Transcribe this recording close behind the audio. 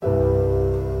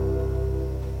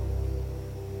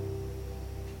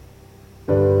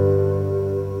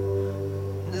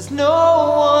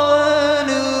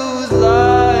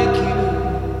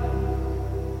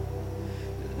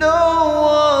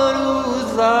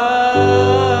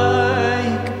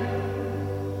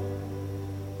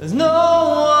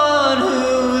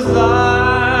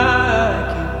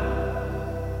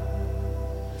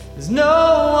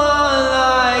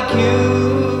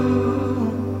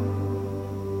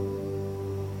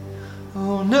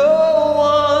Oh, no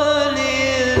one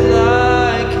is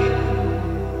like you.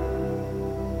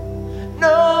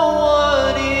 No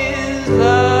one is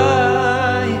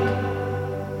like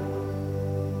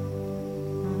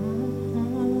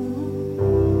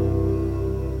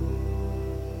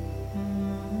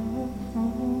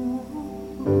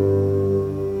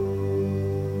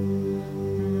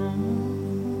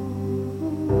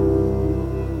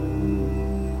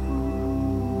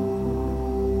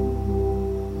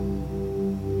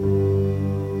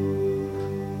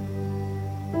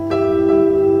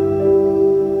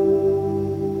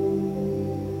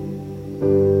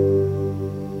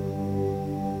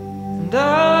and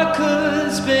I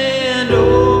could spend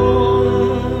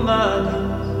all my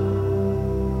days,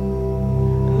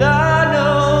 and I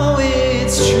know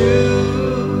it's true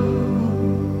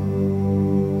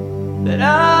that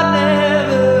I'll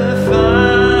never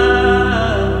find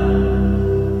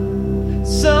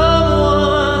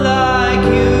someone like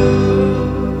you.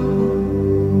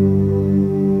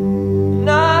 And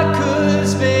I could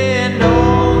spend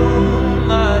all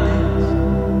my days,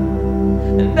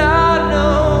 and I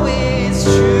know it's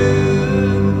true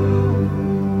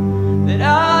that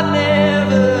I'll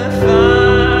never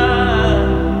find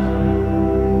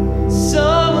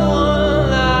someone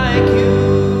like you.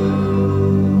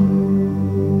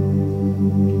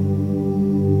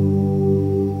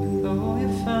 Oh, you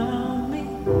found me.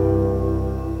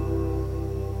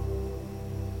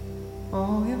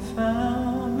 Oh, you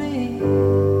found me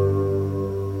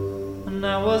when I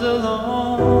was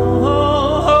alone.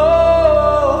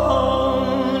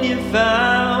 You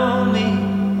found me.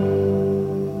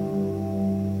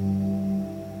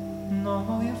 No,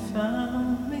 you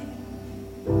found me.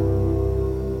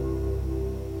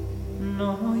 No,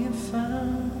 you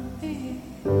found me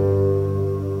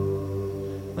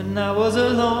when I was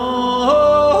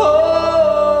alone.